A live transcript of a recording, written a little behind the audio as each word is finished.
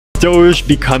Doge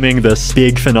becoming this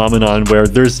big phenomenon where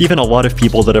there's even a lot of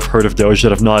people that have heard of Doge that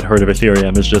have not heard of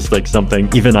Ethereum is just like something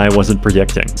even I wasn't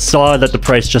predicting. Saw that the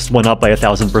price just went up by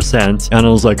 1,000%, and I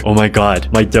was like, oh my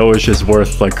god, my Doge is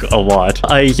worth like a lot.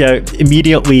 I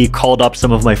immediately called up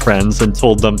some of my friends and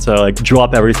told them to like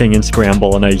drop everything in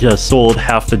Scramble, and I sold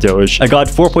half the Doge. I got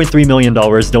 $4.3 million,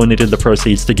 donated the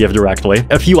proceeds to Give directly.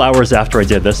 A few hours after I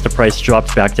did this, the price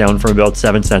dropped back down from about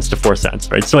 7 cents to 4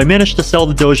 cents, right? So I managed to sell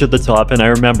the Doge at the top, and I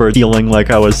remember feeling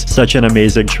like I was such an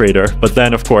amazing trader. But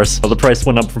then, of course, the price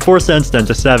went up from 4 cents, then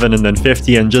to 7, and then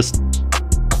 50, and just